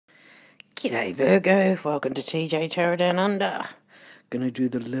G'day Virgo, welcome to TJ Tarot Down Under. Gonna do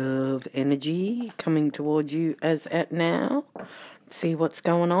the love energy coming towards you as at now. See what's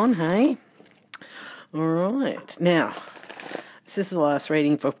going on, hey? Alright, now, this is the last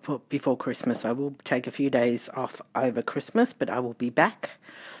reading for before Christmas. I will take a few days off over Christmas, but I will be back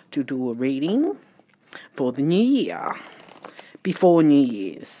to do a reading for the new year. Before New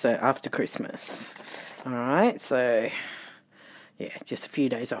Year's, so after Christmas. Alright, so yeah, just a few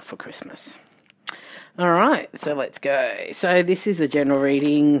days off for Christmas. Alright, so let's go. So this is a general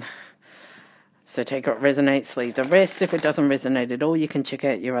reading. So take what resonates, leave the rest. If it doesn't resonate at all, you can check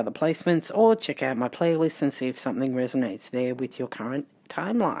out your other placements or check out my playlist and see if something resonates there with your current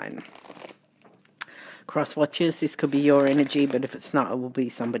timeline. Cross watchers, this could be your energy, but if it's not, it will be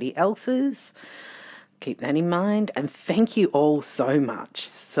somebody else's. Keep that in mind. And thank you all so much,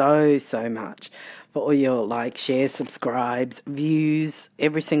 so much for all your likes, shares, subscribes, views.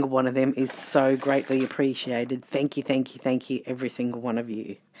 Every single one of them is so greatly appreciated. Thank you, every single one of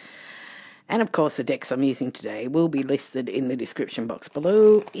you. And of course, the decks I'm using today will be listed in the description box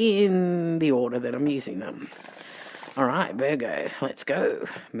below in the order that I'm using them. All right, Virgo, let's go.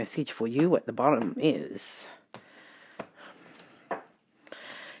 Message for you at the bottom is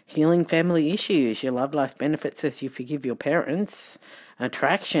healing family issues. Your love life benefits as you forgive your parents.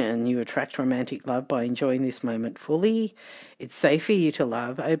 Attraction. You attract romantic love by enjoying this moment fully. It's safe for you to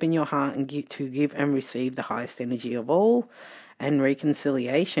love. Open your heart and give and receive the highest energy of all. And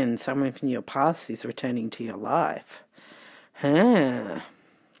reconciliation. Someone from your past is returning to your life.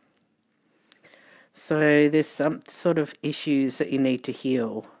 So there's some sort of issues that you need to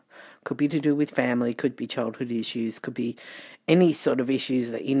heal. Could be to do with family, could be childhood issues, could be any sort of issues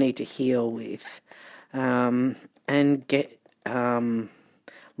that you need to heal with. And get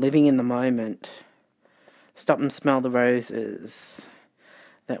living in the moment. Stop and smell the roses.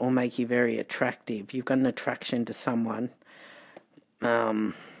 That will make you very attractive. You've got an attraction to someone.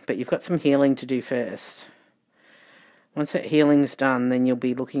 But you've got some healing to do first. Once that healing's done, then you'll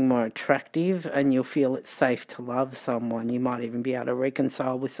be looking more attractive and you'll feel it's safe to love someone. You might even be able to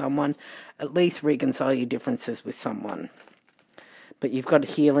reconcile with someone. At least reconcile your differences with someone. But you've got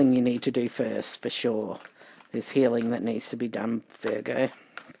healing you need to do first, for sure. There's healing that needs to be done, Virgo.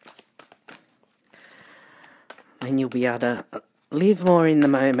 And you'll be able to live more in the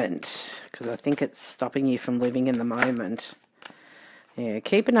moment, because I think it's stopping you from living in the moment. Yeah,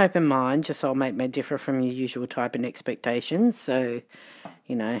 keep an open mind. Your soulmate may differ from your usual type and expectations. So,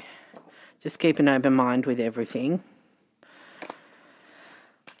 you know, just keep an open mind with everything.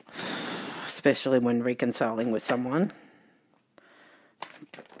 Especially when reconciling with someone.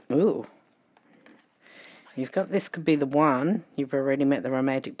 Ooh. You've got this could be the one. You've already met the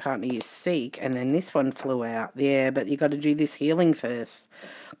romantic partner you seek. And then this one flew out. Yeah, but you've got to do this healing first.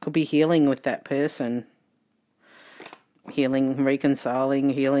 Could be healing with that person. Healing,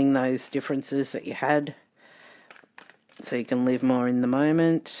 reconciling, healing those differences that you had. So you can live more in the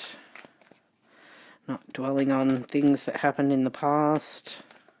moment. Not dwelling on things that happened in the past.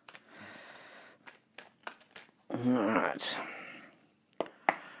 Alright.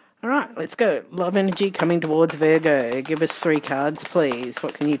 Alright, let's go. Love energy coming towards Virgo. Give us 3 cards, please.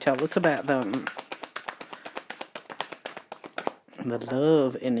 What can you tell us about them? The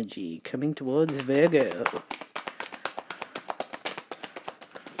love energy coming towards Virgo.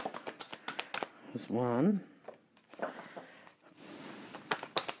 There's 1.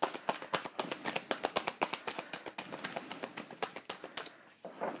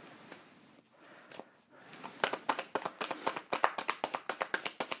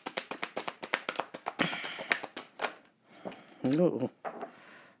 Ooh,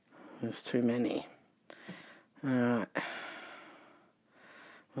 there's too many. Alright.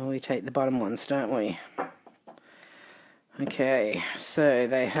 Well, we take the bottom ones, don't we? Okay, so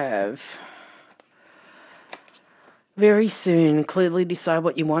they have very soon. Clearly decide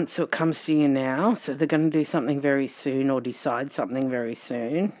what you want so it comes to you now. So they're going to do something very soon or decide something very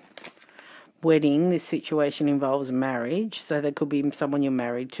soon. Wedding, this situation involves marriage. So there could be someone you're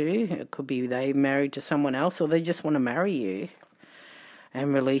married to. It could be they married to someone else or they just want to marry you.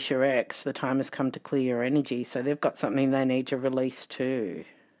 And release your ex. The time has come to clear your energy. So they've got something they need to release too.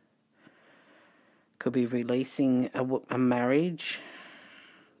 Could be releasing a marriage.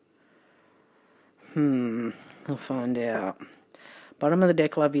 We'll find out. Bottom of the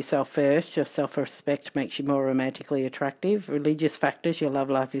deck, love yourself first. Your self-respect makes you more romantically attractive. Religious factors, your love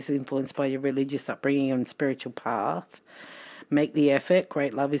life is influenced by your religious upbringing and spiritual path. Make the effort.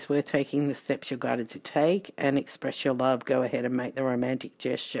 Great love is worth taking the steps you're guided to take. And express your love. Go ahead and make the romantic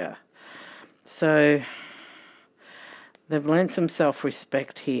gesture. So They've learned some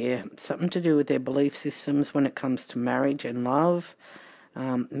self-respect here, something to do with their belief systems when it comes to marriage and love,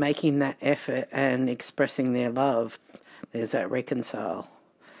 making that effort and expressing their love. There's that reconcile.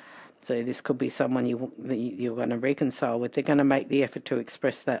 So this could be someone you're going to reconcile with. They're going to make the effort to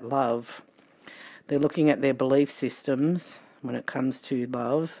express that love. They're looking at their belief systems when it comes to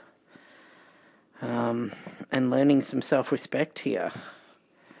love, and learning some self-respect here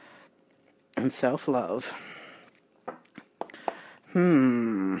and self-love. Yeah,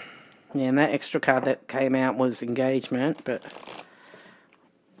 and that extra card that came out was engagement, but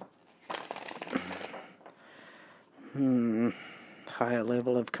higher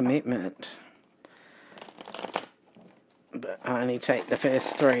level of commitment. But I only take the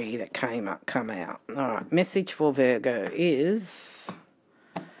first three that come out. Alright, message for Virgo is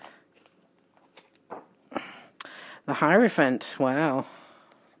the Hierophant. Wow.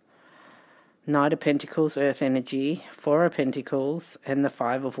 Knight of Pentacles, Earth energy, Four of Pentacles, and the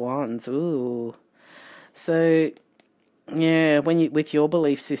Five of Wands. Ooh. So, yeah, with your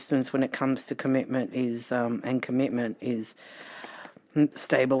belief systems when it comes to commitment is, and commitment is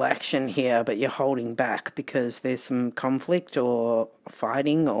stable action here, but you're holding back because there's some conflict or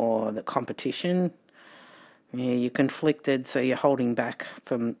fighting or the competition. Yeah, you're conflicted, so you're holding back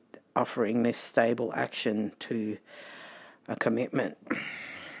from offering this stable action to a commitment.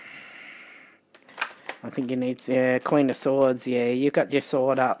 I think you need, Queen of Swords, you've got your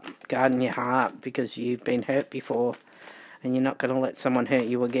sword up, guarding your heart because you've been hurt before and you're not going to let someone hurt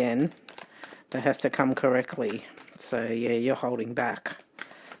you again. They have to come correctly. So, yeah, you're holding back,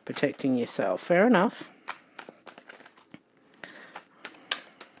 protecting yourself. Fair enough.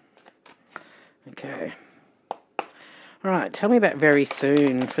 Okay. Alright, tell me about very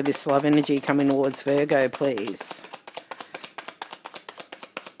soon for this love energy coming towards Virgo, please.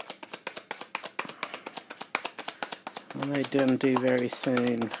 What are they going to do very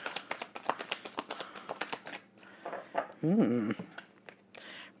soon?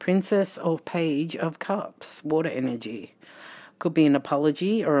 Princess or Page of Cups, water energy. Could be an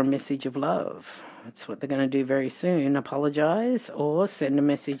apology or a message of love. That's what they're going to do very soon. Apologize or send a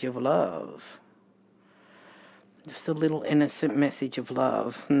message of love. Just a little innocent message of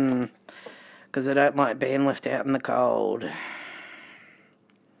love. Because they don't like being left out in the cold.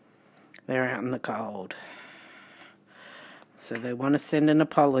 They're out in the cold. So they want to send an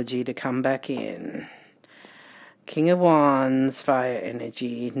apology to come back in. King of Wands, fire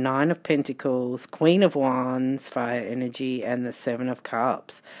energy. Nine of Pentacles, Queen of Wands, fire energy, and the Seven of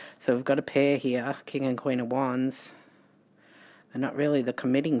Cups. So we've got a pair here, King and Queen of Wands. They're not really the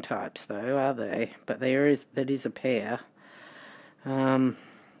committing types, though, are they? But that is a pair.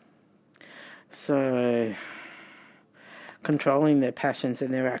 So, controlling their passions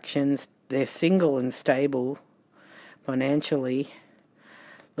and their actions. They're single and stable financially,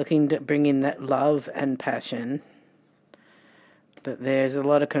 looking to bring in that love and passion. But there's a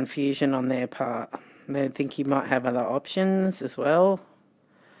lot of confusion on their part. They think you might have other options as well,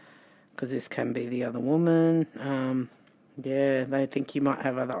 because this can be the other woman. Yeah, they think you might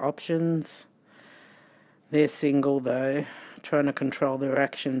have other options. They're single, though, trying to control their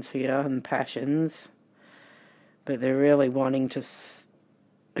actions here and passions. But they're really wanting to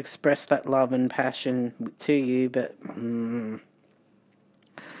express that love and passion to you, but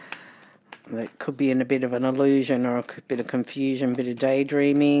it could be in a bit of an illusion or a bit of confusion, a bit of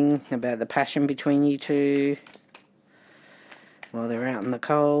daydreaming about the passion between you two while they're out in the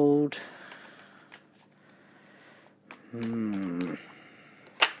cold.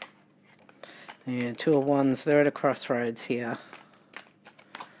 Yeah, Two of Wands, they're at a crossroads here.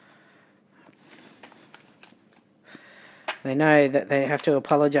 They know that they have to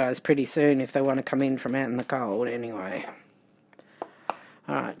apologise pretty soon if they want to come in from out in the cold anyway.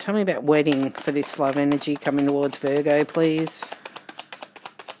 Alright, tell me about wedding for this love energy coming towards Virgo, please.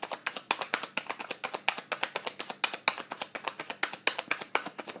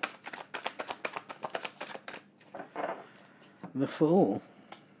 The Fool.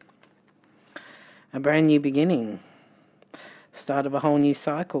 A brand new beginning. Start of a whole new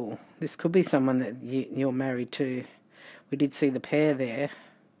cycle. This could be someone that you're married to. We did see the pair there.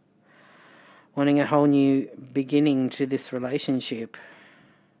 Wanting a whole new beginning to this relationship.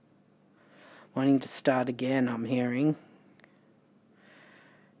 Wanting to start again, I'm hearing.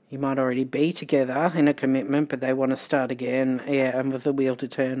 You might already be together in a commitment, but they want to start again. Yeah, and with the wheel to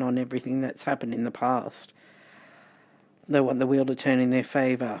turn on everything that's happened in the past. They want the wheel to turn in their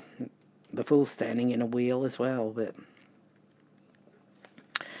favour. The Fool standing in a wheel as well, but...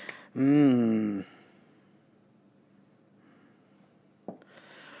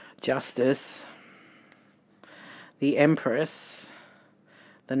 Justice. the Empress,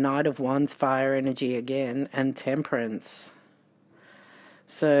 the Knight of Wands, fire energy again, and Temperance.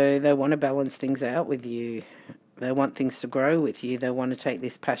 So they want to balance things out with you. They want things to grow with you. They want to take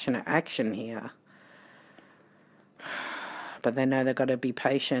this passionate action here. But they know they've got to be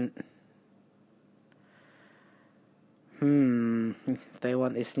patient. If they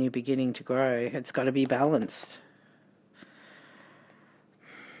want this new beginning to grow, it's got to be balanced.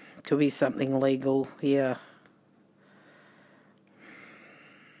 Could be something legal here.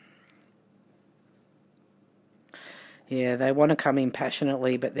 Yeah, they want to come in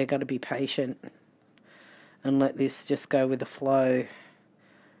passionately, but they've got to be patient and let this just go with the flow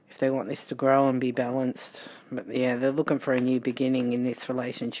if they want this to grow and be balanced. But yeah, they're looking for a new beginning in this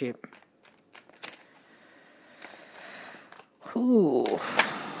relationship. Ooh.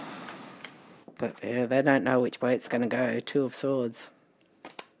 But yeah, they don't know which way it's going to go. Two of Swords.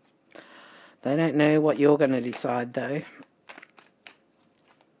 They don't know what you're going to decide, though.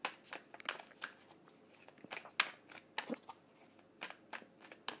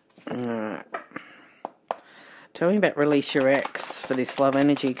 Alright. Tell me about release your ex for this love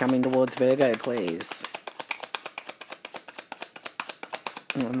energy coming towards Virgo, please.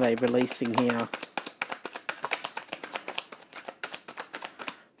 What are they releasing here?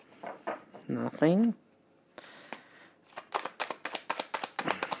 Nothing.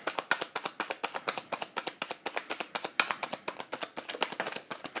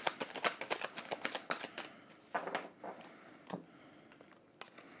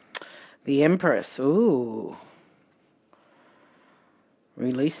 The Empress, ooh.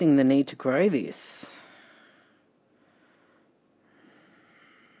 Releasing the need to grow this.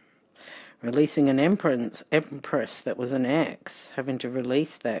 Releasing an empress that was an ex. Having to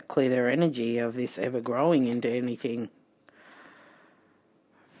release that, clear their energy of this ever growing into anything.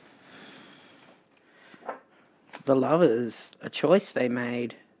 The Lovers, a choice they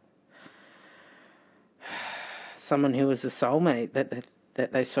made. Someone who was a soulmate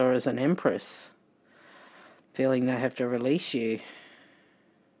that they saw as an empress, feeling they have to release you.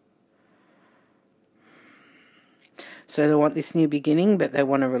 So they want this new beginning, but they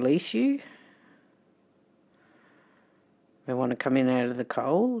want to release you. They want to come in out of the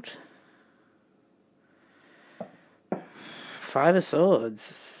cold. Five of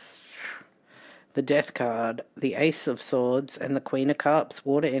Swords, the Death card, the Ace of Swords, and the Queen of Cups,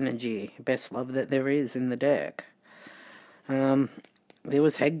 water energy, best love that there is in the deck. There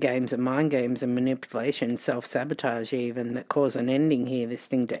was head games and mind games and manipulation, self-sabotage even, that cause an ending here, this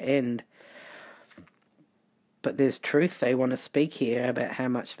thing to end. But there's truth they want to speak here about how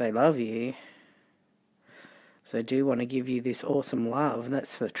much they love you. So they do want to give you this awesome love.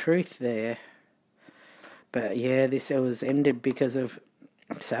 That's the truth there. But yeah, this was ended because of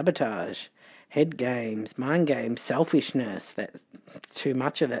sabotage, head games, mind games, selfishness. That's too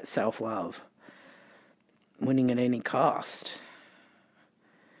much of that self-love. Winning at any cost.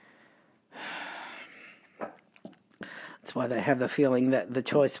 That's why they have the feeling that the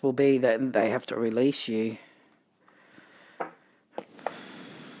choice will be that they have to release you.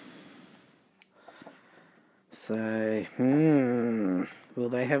 So, will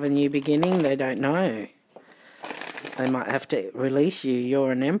they have a new beginning? They don't know. They might have to release you.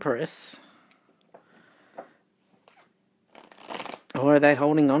 You're an empress. Or are they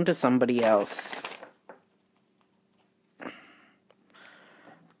holding on to somebody else?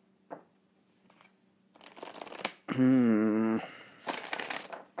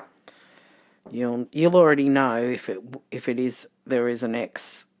 You'll already know if it is there is an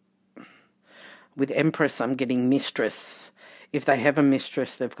ex. With Empress, I'm getting mistress. If they have a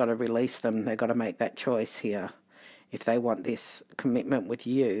mistress, they've got to release them. They've got to make that choice here if they want this commitment with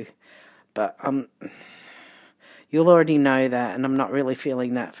you. But you'll already know that, and I'm not really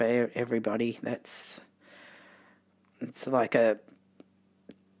feeling that for everybody. It's like a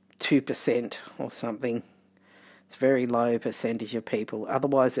 2% or something. It's a very low percentage of people.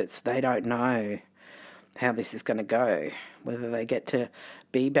 Otherwise, they don't know how this is going to go. Whether they get to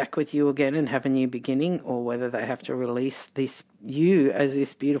be back with you again and have a new beginning, or whether they have to release you as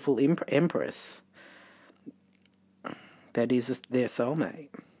this beautiful empress that is their soulmate.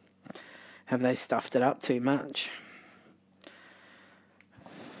 Have they stuffed it up too much?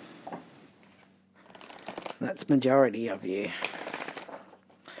 That's majority of you.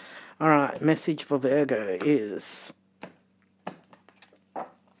 Alright, message for Virgo is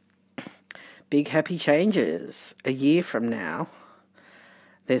big happy changes. A year from now,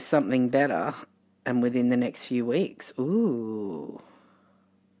 there's something better, and within the next few weeks. Ooh.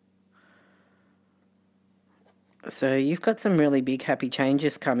 So you've got some really big happy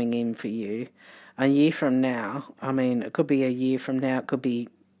changes coming in for you. a year from now, I mean, it could be a year from now, it could be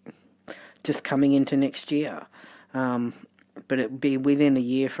just coming into next year. But it would be within a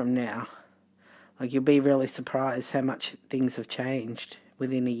year from now. Like, you'll be really surprised how much things have changed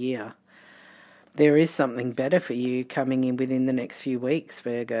within a year. There is something better for you coming in within the next few weeks,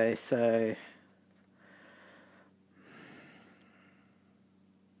 Virgo, so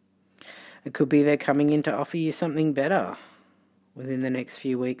it could be they're coming in to offer you something better within the next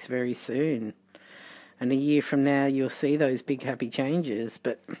few weeks very soon. And a year from now, you'll see those big happy changes,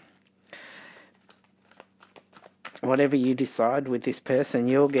 but whatever you decide with this person,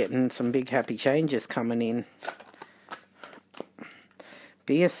 you're getting some big happy changes coming in.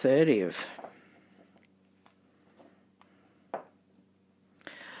 Be assertive.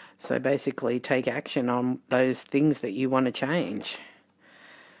 So basically, take action on those things that you want to change.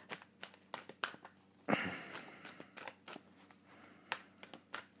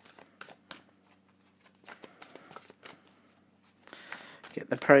 Get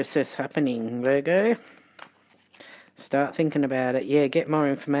the process happening, Virgo. Start thinking about it. Yeah, get more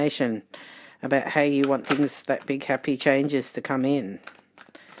information about how you want things, that big happy changes to come in.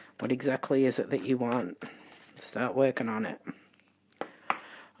 What exactly is it that you want? Start working on it.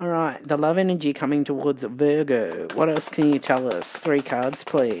 Alright, the love energy coming towards Virgo. What else can you tell us? 3 cards,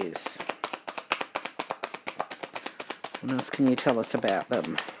 please. What else can you tell us about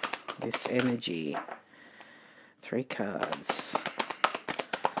them? This energy. 3 cards.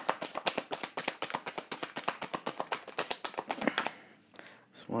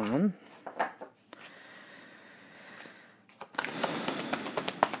 This one.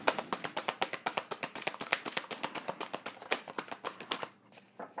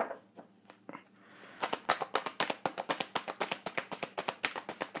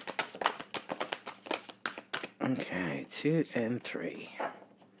 Okay, 2 and 3.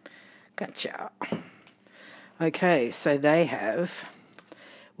 Gotcha. Okay, so they have,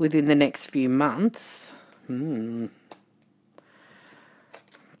 within the next few months, in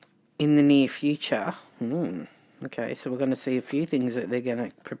the near future, okay, so we're going to see a few things that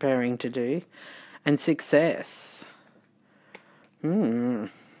they're preparing to do, and success.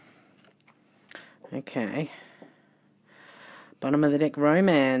 Okay. Bottom of the deck,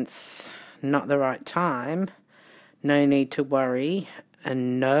 romance. Not the right time. No need to worry. A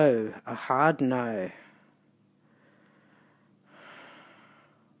no. A hard no.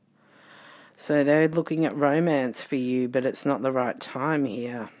 So they're looking at romance for you, but it's not the right time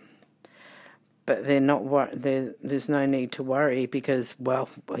here. But they're not. There's no need to worry because, well,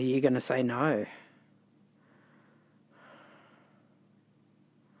 are you going to say no?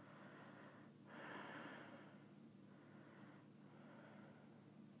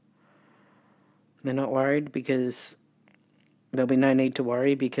 They're not worried because there'll be no need to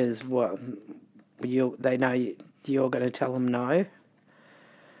worry because what they know you're going to tell them no.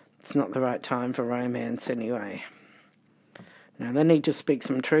 It's not the right time for romance anyway. Now they need to speak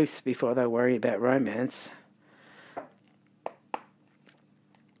some truths before they worry about romance.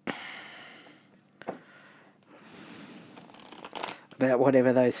 About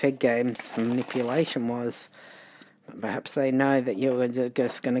whatever those head games and manipulation was. But perhaps they know that you're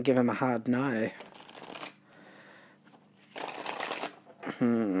just going to give them a hard no.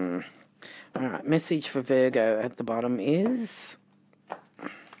 Alright, message for Virgo at the bottom is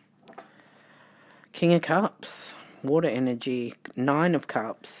King of Cups, water energy, 9 of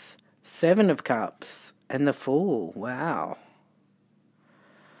Cups, 7 of Cups, and the Fool. Wow.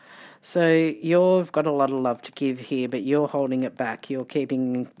 So you've got a lot of love to give here, but you're holding it back. You're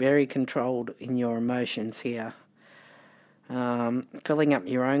keeping very controlled in your emotions here. Filling up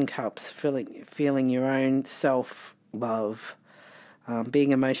your own cups, feeling your own self-love.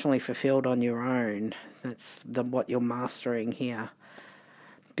 Being emotionally fulfilled on your own. That's what you're mastering here.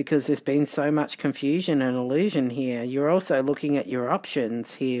 Because there's been so much confusion and illusion here. You're also looking at your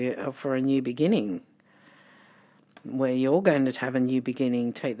options here for a new beginning. Where you're going to have a new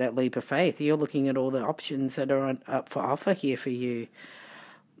beginning, take that leap of faith. You're looking at all the options that are up for offer here for you.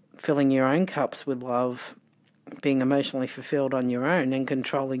 Filling your own cups with love. Being emotionally fulfilled on your own and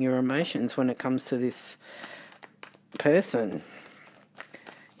controlling your emotions when it comes to this person.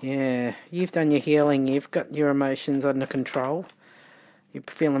 Yeah, you've done your healing. You've got your emotions under control. You're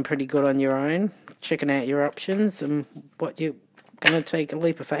feeling pretty good on your own. Checking out your options and what you're going to take a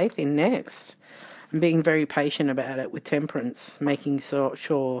leap of faith in next. And being very patient about it with temperance. Making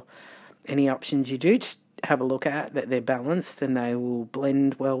sure any options you do have a look at, that they're balanced and they will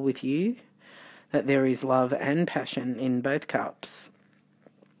blend well with you. That there is love and passion in both cups.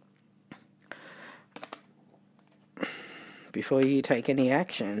 Before you take any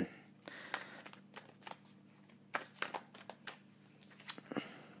action.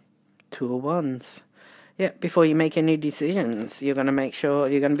 Two of Wands. Yeah, before you make any decisions, you're going to make sure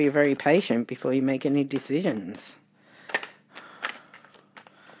you're going to be very patient before you make any decisions.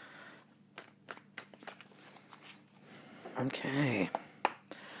 Okay.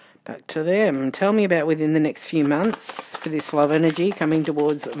 Back to them. Tell me about within the next few months for this love energy coming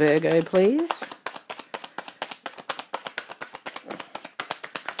towards Virgo, please.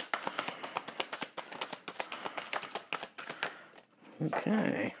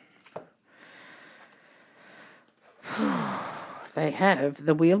 Okay. They have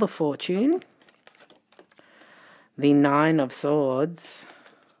the Wheel of Fortune, the Nine of Swords,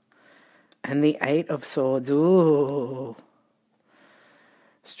 and the Eight of Swords. Ooh.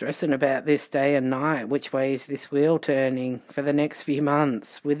 Stressing about this day and night. Which way is this wheel turning for the next few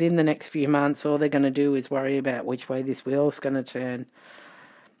months? Within the next few months, all they're going to do is worry about which way this wheel's going to turn.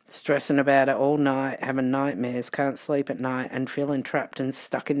 Stressing about it all night, having nightmares, can't sleep at night, and feeling trapped and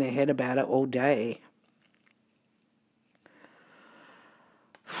stuck in their head about it all day.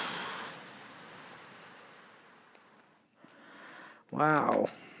 Wow.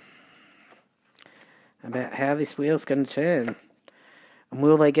 About how this wheel's going to turn. And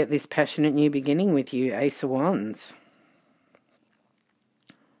will they get this passionate new beginning with you, Ace of Wands?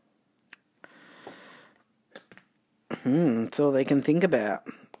 That's all they can think about.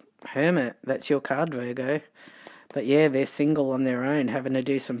 Hermit, that's your card, Virgo. But yeah, they're single on their own, having to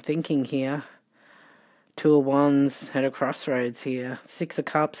do some thinking here. Two of Wands at a crossroads here. Six of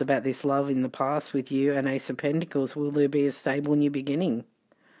Cups about this love in the past with you, and Ace of Pentacles. Will there be a stable new beginning?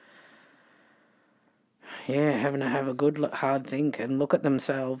 Yeah, having to have a good hard think and look at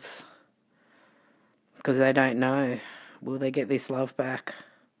themselves. Because they don't know. Will they get this love back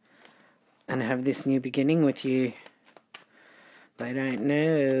and have this new beginning with you? They don't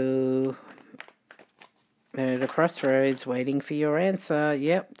know. They're at a crossroads waiting for your answer.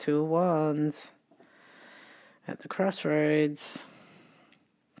 Yep, Two of Wands. At the crossroads.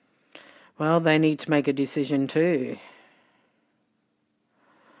 Well, they need to make a decision too.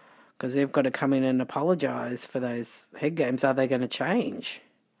 Because they've got to come in and apologise for those head games. Are they going to change?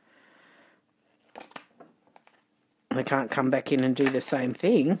 They can't come back in and do the same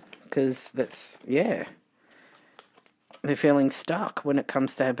thing. Because that's, yeah. They're feeling stuck when it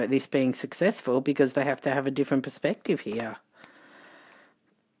comes to this being successful. Because they have to have a different perspective here.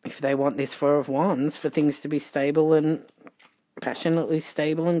 If they want this Four of Wands for things to be stable and passionately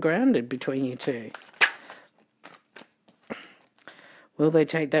stable and grounded between you two. Will they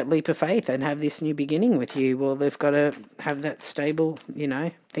take that leap of faith and have this new beginning with you? Well, they've got to have that stable, you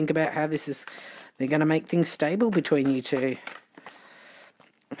know, think about how this is, they're going to make things stable between you two.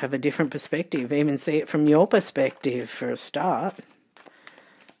 Have a different perspective, even see it from your perspective for a start.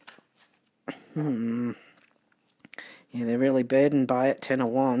 Yeah, they're really burdened by it, Ten of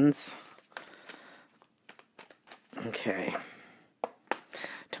Wands. Okay.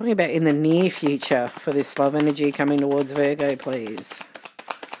 Tell me about in the near future for this love energy coming towards Virgo, please.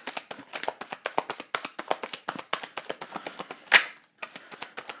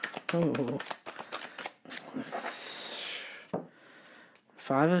 Oh.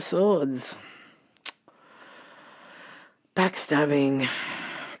 Five of Swords. Backstabbing,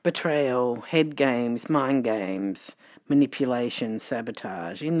 betrayal, head games, mind games, manipulation,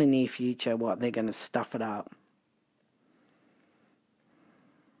 sabotage. In the near future, what? They're going to stuff it up.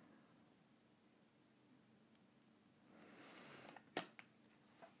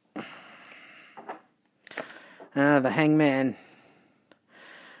 The Hangman.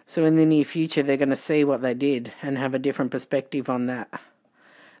 So in the near future, they're going to see what they did and have a different perspective on that.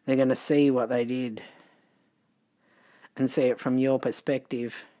 They're going to see what they did and see it from your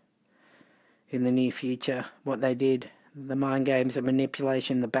perspective in the near future, what they did. The mind games, the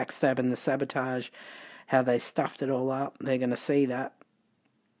manipulation, the backstab and the sabotage, how they stuffed it all up. They're going to see that.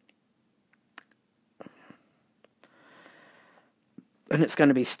 And it's going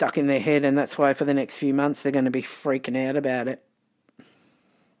to be stuck in their head, and that's why for the next few months they're going to be freaking out about it.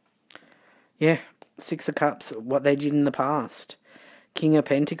 Yeah, Six of Cups, what they did in the past. King of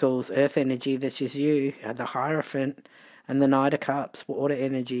Pentacles, earth energy, this is you. The Hierophant and the Knight of Cups, water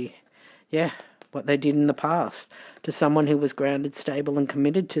energy. Yeah, what they did in the past to someone who was grounded, stable and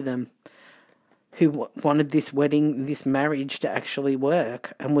committed to them. Who wanted this wedding, this marriage to actually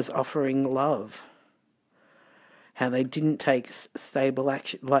work and was offering love. How they didn't take stable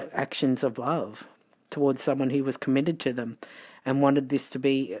actions of love towards someone who was committed to them and wanted this to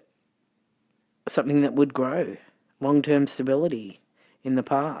be something that would grow, long-term stability in the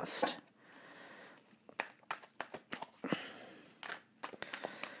past.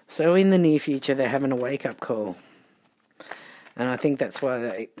 So in the near future, they're having a wake-up call. And I think that's why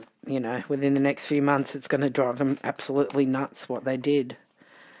they, within the next few months, it's going to drive them absolutely nuts what they did.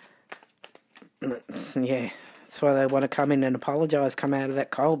 That's why they want to come in and apologise, come out of that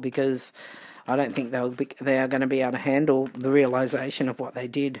cold, because I don't think they are going to be able to handle the realisation of what they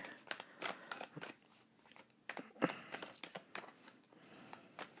did.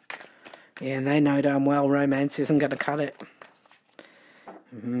 Yeah, and they know damn well romance isn't going to cut it.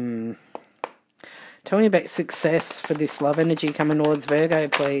 Tell me about success for this love energy coming towards Virgo,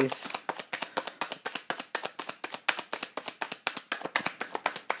 please.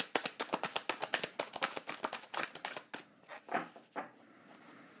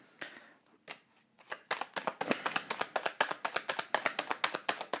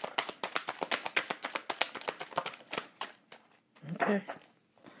 Okay.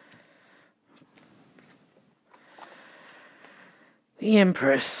 The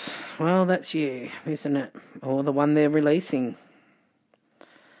Empress. Well, that's you, isn't it? Or the one they're releasing.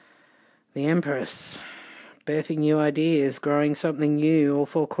 The Empress. Birthing new ideas, growing something new, all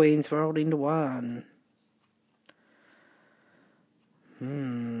four queens rolled into one.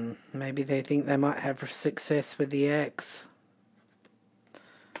 Maybe they think they might have success with the ex.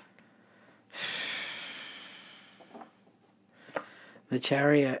 The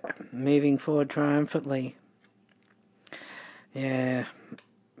Chariot, moving forward triumphantly. Yeah,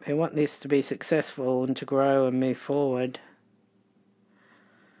 they want this to be successful and to grow and move forward.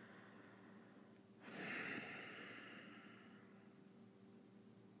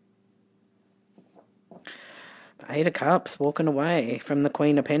 Eight of Cups, walking away from the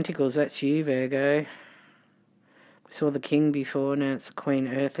Queen of Pentacles. That's you, Virgo. We saw the King before, now it's the Queen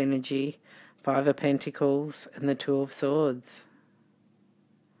Earth energy. Five of Pentacles and the Two of Swords.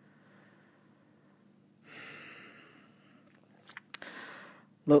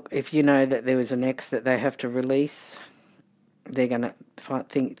 Look, if you know that there was an ex that they have to release, they're going to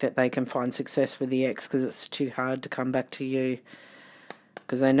think that they can find success with the ex because it's too hard to come back to you.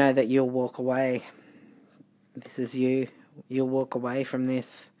 Because they know that you'll walk away. This is you. You'll walk away from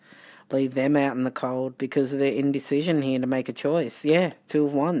this. Leave them out in the cold because of their indecision here to make a choice. Yeah, Two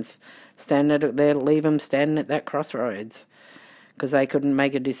of Wands. Leave them standing at that crossroads. Because they couldn't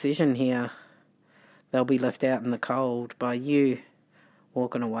make a decision here. They'll be left out in the cold by you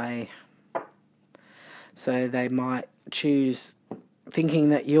walking away. So they might choose thinking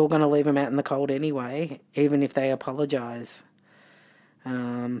that you're going to leave them out in the cold anyway, even if they apologise. They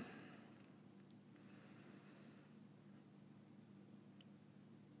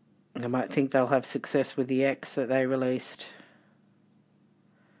might think they'll have success with the ex that they released.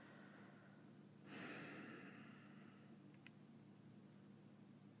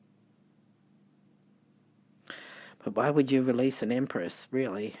 But why would you release an Empress,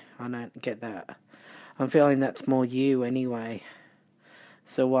 really? I don't get that. I'm feeling that's more you anyway.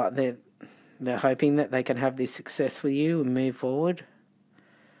 So what, they're hoping that they can have this success with you and move forward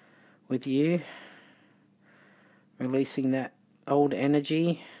with you. Releasing that old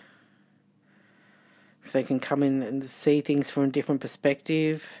energy. If they can come in and see things from a different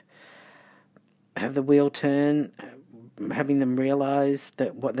perspective, have the wheel turn, having them realise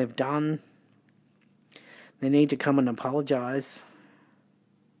that what they've done, they need to come and apologise.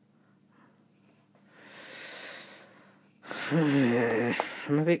 I'm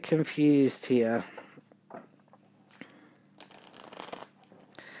a bit confused here.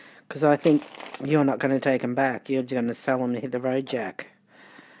 Because I think you're not going to take them back. You're going to sell them to hit the road, Jack.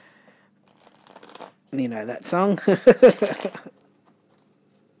 You know that song?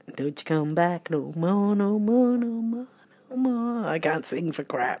 Don't you come back no more, no more, no more, no more. I can't sing for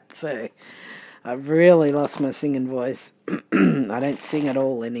crap, so I've really lost my singing voice. I don't sing at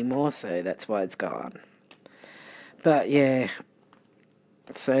all anymore, so that's why it's gone. But yeah,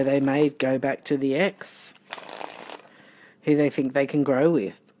 so they may go back to the ex, who they think they can grow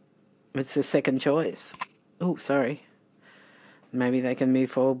with. It's a second choice. Oh, sorry. Maybe they can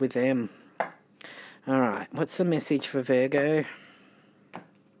move forward with them. Alright, what's the message for Virgo?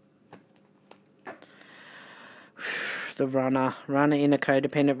 The runner in a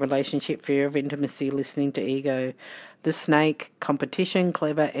codependent relationship, fear of intimacy, listening to ego. The snake, competition,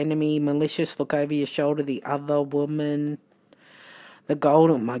 clever, enemy, malicious, look over your shoulder, the other woman. The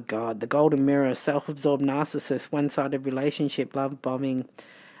golden, oh my God, the golden mirror, self-absorbed narcissist, one-sided relationship, love bombing,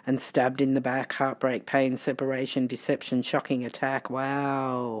 and stabbed in the back, heartbreak, pain, separation, deception, shocking attack.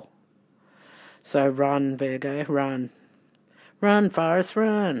 Wow. So run, Virgo, run. Run, Forrest,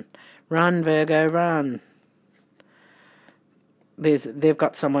 run. Run, Virgo, run. They've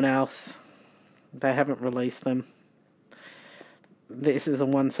got someone else. They haven't released them. this is a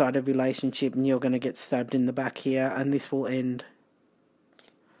one-sided relationship and you're going to get stabbed in the back here and this will end.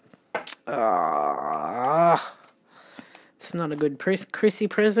 It's not a good Chrissy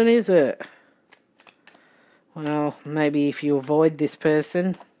present, is it? Well, maybe if you avoid this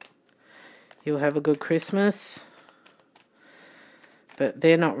person, you'll have a good Christmas. But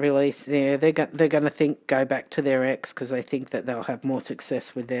they're not really there. They're going to go back to their ex because they think that they'll have more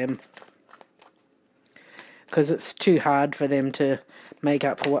success with them. Because it's too hard for them to make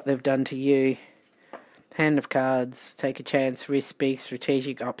up for what they've done to you. Hand of cards, take a chance, risk, big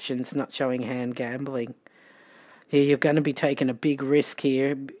strategic options, not showing hand, gambling. Yeah, you're going to be taking a big risk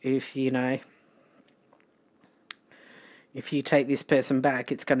here if, if you take this person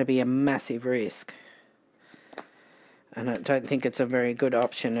back, it's going to be a massive risk. And I don't think it's a very good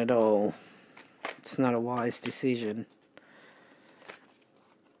option at all. It's not a wise decision.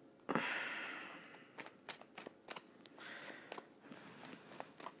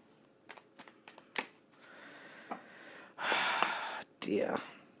 Dear.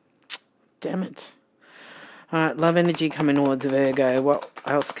 Damn it. Alright, love energy coming towards Virgo. What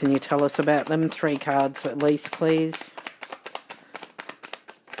else can you tell us about them? 3 cards at least, please.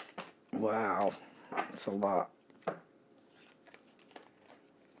 Wow. That's a lot.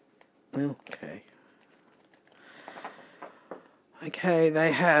 Okay. Okay,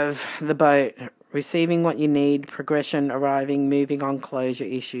 they have the boat. Receiving what you need, progression, arriving, moving on, closure,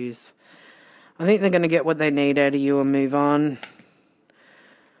 issues. I think they're going to get what they need out of you and move on.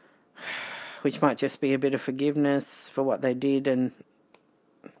 Which might just be a bit of forgiveness for what they did. And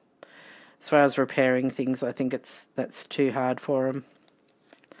as far as repairing things, I think that's too hard for them.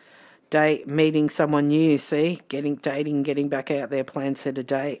 Meeting someone new, see? Dating, getting back out there, plan, set a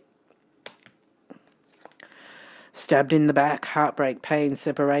date. Stabbed in the back, heartbreak, pain,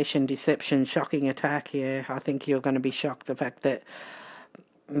 separation, deception, shocking attack. Yeah, I think you're going to be shocked the fact that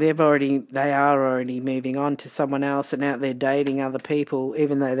they are already moving on to someone else and out there dating other people,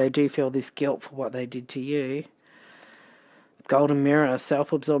 even though they do feel this guilt for what they did to you. Golden mirror,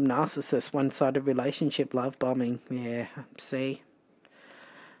 self-absorbed narcissist, one-sided relationship, love bombing. Yeah, see?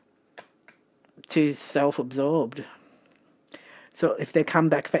 Too self-absorbed. So if they come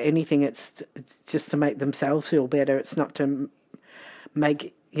back for anything, it's just to make themselves feel better. It's not to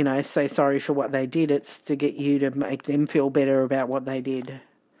make, say sorry for what they did. It's to get you to make them feel better about what they did.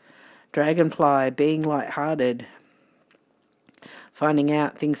 Dragonfly, being lighthearted. Finding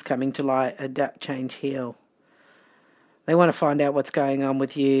out, things coming to light, adapt, change, heal. They want to find out what's going on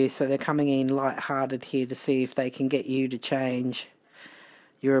with you, so they're coming in lighthearted here to see if they can get you to change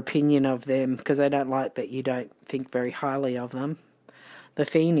your opinion of them, because they don't like that you don't think very highly of them. The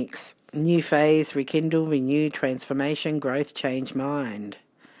Phoenix, new phase, rekindle, renew, transformation, growth, change mind.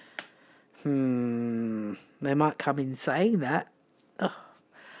 They might come in saying that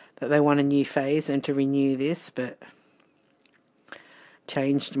they want a new phase and to renew this, but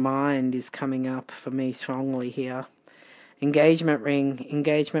changed mind is coming up for me strongly here. Engagement ring,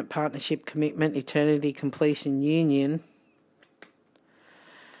 engagement, partnership, commitment, eternity, completion, union.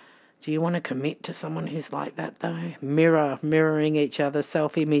 Do you want to commit to someone who's like that, though? Mirroring each other,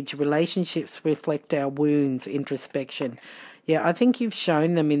 self-image, relationships reflect our wounds, introspection. Yeah, I think you've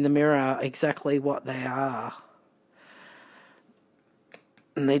shown them in the mirror exactly what they are.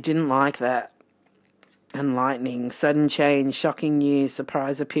 And they didn't like that. Enlightening, sudden change, shocking news,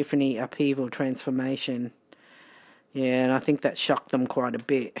 surprise, epiphany, upheaval, transformation. Yeah, and I think that shocked them quite a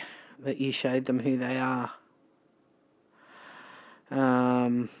bit, that you showed them who they are.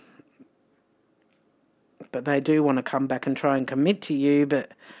 But they do want to come back and try and commit to you,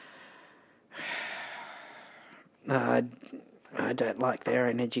 but I don't like their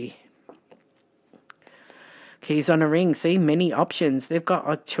energy. Keys on a ring. See, many options. They've got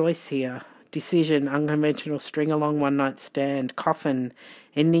a choice here. Decision, unconventional, string along, one night stand, coffin,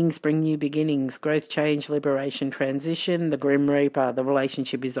 endings bring new beginnings, growth, change, liberation, transition, the Grim Reaper, the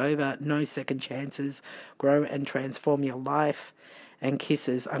relationship is over, no second chances, grow and transform your life, and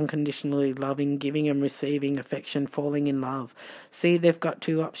kisses, unconditionally loving, giving and receiving, affection, falling in love. See, they've got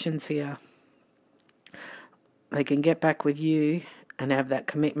 2 options here. They can get back with you and have that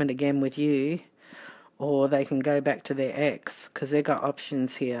commitment again with you, or they can go back to their ex, because they've got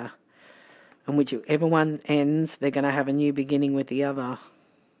options here. And whichever one ends, they're going to have a new beginning with the other.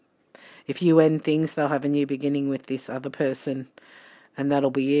 If you end things, they'll have a new beginning with this other person, and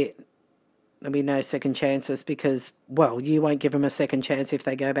that'll be it. There'll be no second chances because, well, you won't give them a second chance if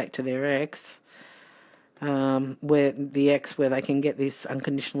they go back to their ex. Where they can get this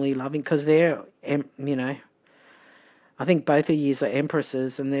unconditionally loving, because they're, I think both of you are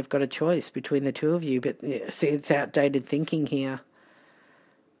empresses and they've got a choice between the two of you. But see, it's outdated thinking here.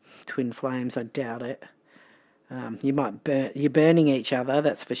 twin flames. I doubt it. You're burning each other,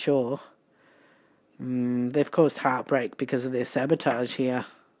 that's for sure. They've caused heartbreak because of their sabotage here.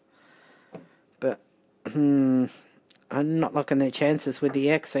 But I'm not liking their chances with the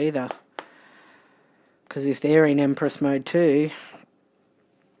ex either. Because if they're in Empress mode too,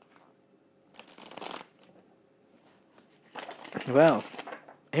 well,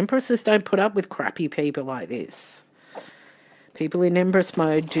 Empresses don't put up with crappy people like this. People in Empress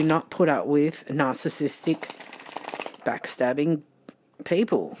mode do not put up with narcissistic, backstabbing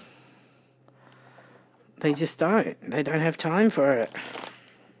people. They just don't. They don't have time for it.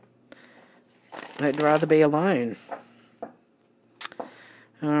 They'd rather be alone.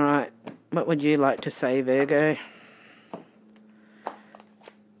 Alright, what would you like to say, Virgo?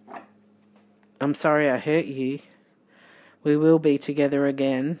 I'm sorry I hurt you. We will be together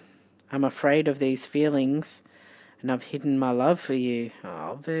again. I'm afraid of these feelings, and I've hidden my love for you.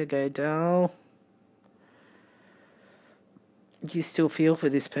 Oh, Virgo, doll. You still feel for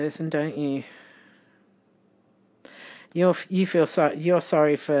this person, don't you? You're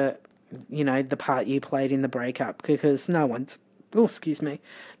sorry for, you know, the part you played in the breakup, because no one's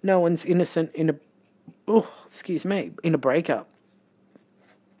innocent in a breakup.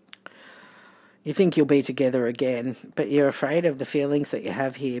 You think you'll be together again, but you're afraid of the feelings that you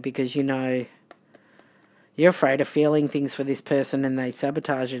have here, because you know you're afraid of feeling things for this person and they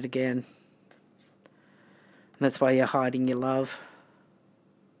sabotage it again. And that's why you're hiding your love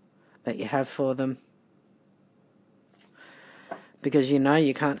that you have for them. Because you know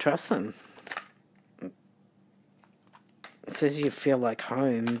you can't trust them. It says you feel like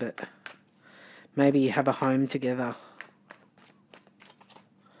home, but maybe you have a home together.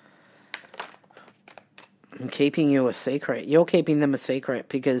 I'm keeping you a secret. You're keeping them a secret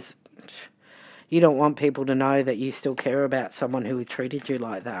because you don't want people to know that you still care about someone who treated you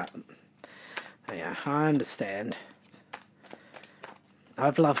like that. Yeah, I understand.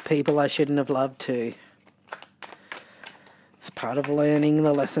 I've loved people I shouldn't have loved too. It's part of learning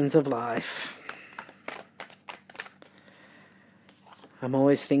the lessons of life. I'm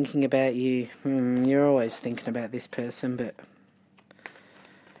always thinking about you. You're always thinking about this person, but...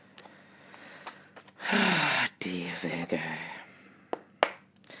 dear Virgo.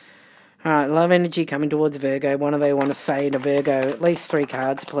 Alright, love energy coming towards Virgo. What do they want to say to Virgo? At least 3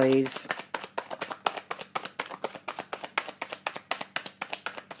 cards, please.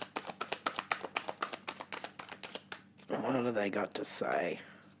 What do they got to say?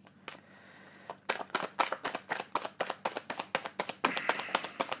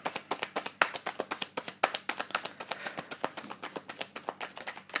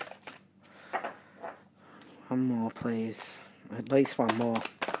 One more, please. At least one more.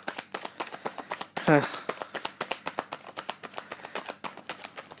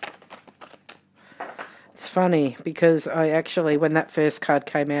 It's funny because I actually, when that first card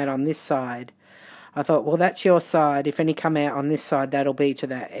came out on this side, I thought, well, that's your side. If any come out on this side, that'll be to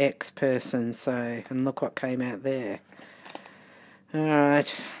that ex-person. So, and look what came out there.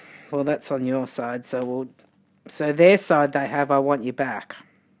 Alright. Well, that's on your side. So their side they have, I want you back.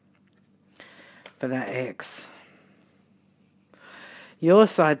 For that ex. Your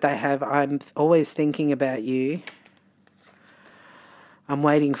side they have, I'm always thinking about you. I'm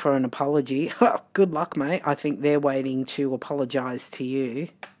waiting for an apology. Oh, good luck, mate. I think they're waiting to apologise to you.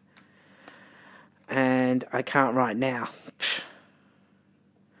 And I can't right now.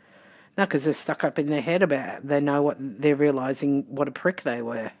 No, because they're stuck up in their head about it. They know what, they're realising what a prick they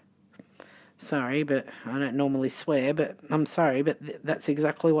were. Sorry, but I don't normally swear, but I'm sorry, but that's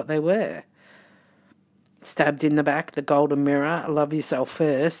exactly what they were. Stabbed in the back, the golden mirror, love yourself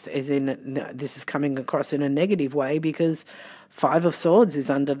first, as in, this is coming across in a negative way because 5 of Swords is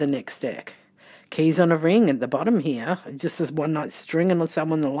under the next deck. Keys on a ring at the bottom here, just as one night stringing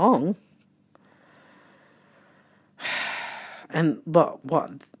someone along. And what?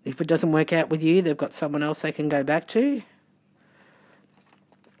 If it doesn't work out with you, they've got someone else they can go back to?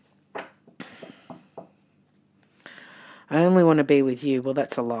 I only want to be with you. Well,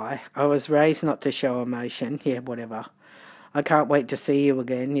 that's a lie. I was raised not to show emotion. Yeah, whatever. I can't wait to see you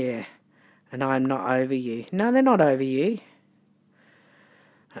again. Yeah. And I'm not over you. No, they're not over you.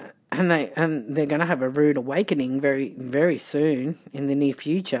 And they're going to have a rude awakening very, very soon in the near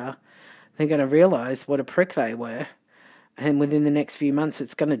future. They're going to realise what a prick they were. And within the next few months,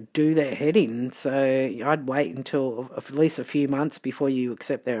 it's going to do their head in. So I'd wait until at least a few months before you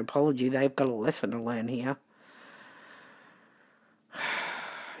accept their apology. They've got a lesson to learn here.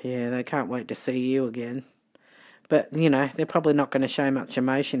 Yeah, they can't wait to see you again. But, you know, they're probably not going to show much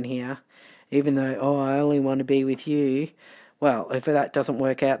emotion here. Even though, oh, I only want to be with you. Well, if that doesn't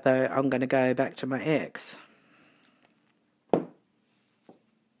work out, though, I'm going to go back to my ex.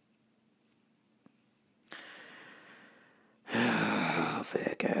 Oh,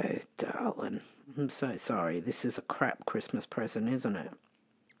 Virgo, darling. I'm so sorry. This is a crap Christmas present, isn't it?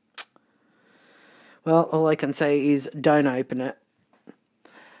 Well, all I can say is don't open it.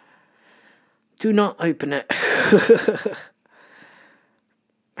 Do not open it.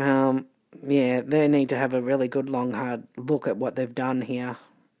 Yeah, they need to have a really good, long, hard look at what they've done here.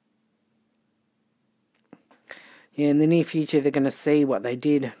 Yeah, in the near future, they're going to see what they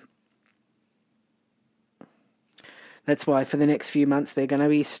did. That's why for the next few months, they're going to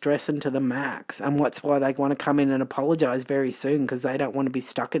be stressing to the max. And that's why they want to come in and apologise very soon, because they don't want to be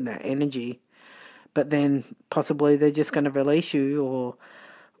stuck in that energy. But then possibly they're just going to release you,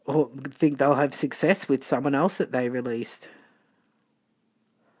 or think they'll have success with someone else that they released.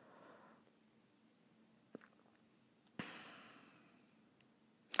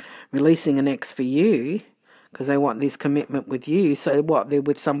 Releasing an ex for you because they want this commitment with you. So what, they're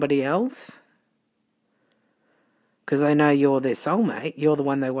with somebody else? Because they know you're their soulmate. You're the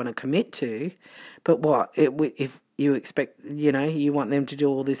one they want to commit to. But what, if you expect, you want them to do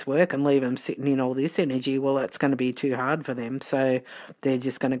all this work and leave them sitting in all this energy, well, that's going to be too hard for them. So they're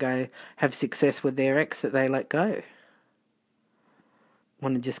just going to go have success with their ex that they let go.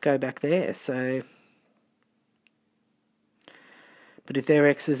 Want to just go back there, so... But if their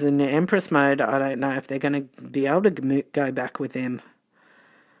ex is in the Empress mode, I don't know if they're going to be able to go back with them.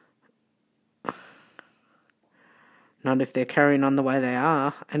 Not if they're carrying on the way they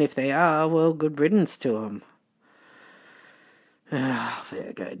are. And if they are, well, good riddance to them. Ah,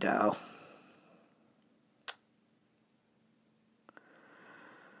 Virgo, doll.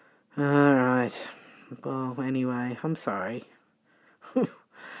 Alright. Well, anyway, I'm sorry.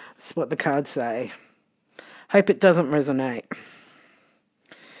 That's what the cards say. Hope it doesn't resonate.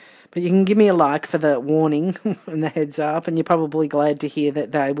 But you can give me a like for the warning and the heads up, and you're probably glad to hear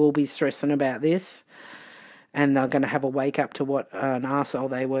that they will be stressing about this, and they're going to have a wake up to what an arsehole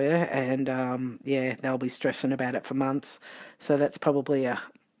they were, and yeah, they'll be stressing about it for months. So that's probably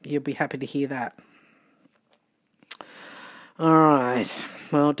you'll be happy to hear that. Alright,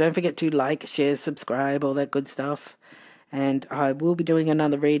 well, don't forget to like, share, subscribe, all that good stuff. And I will be doing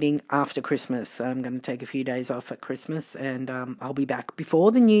another reading after Christmas. I'm going to take a few days off at Christmas, and I'll be back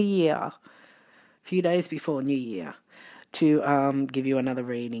before the New Year, a few days before New Year, to give you another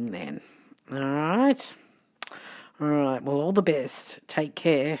reading then. Alright? Alright, well, all the best. Take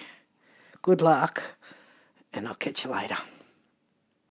care. Good luck, and I'll catch you later.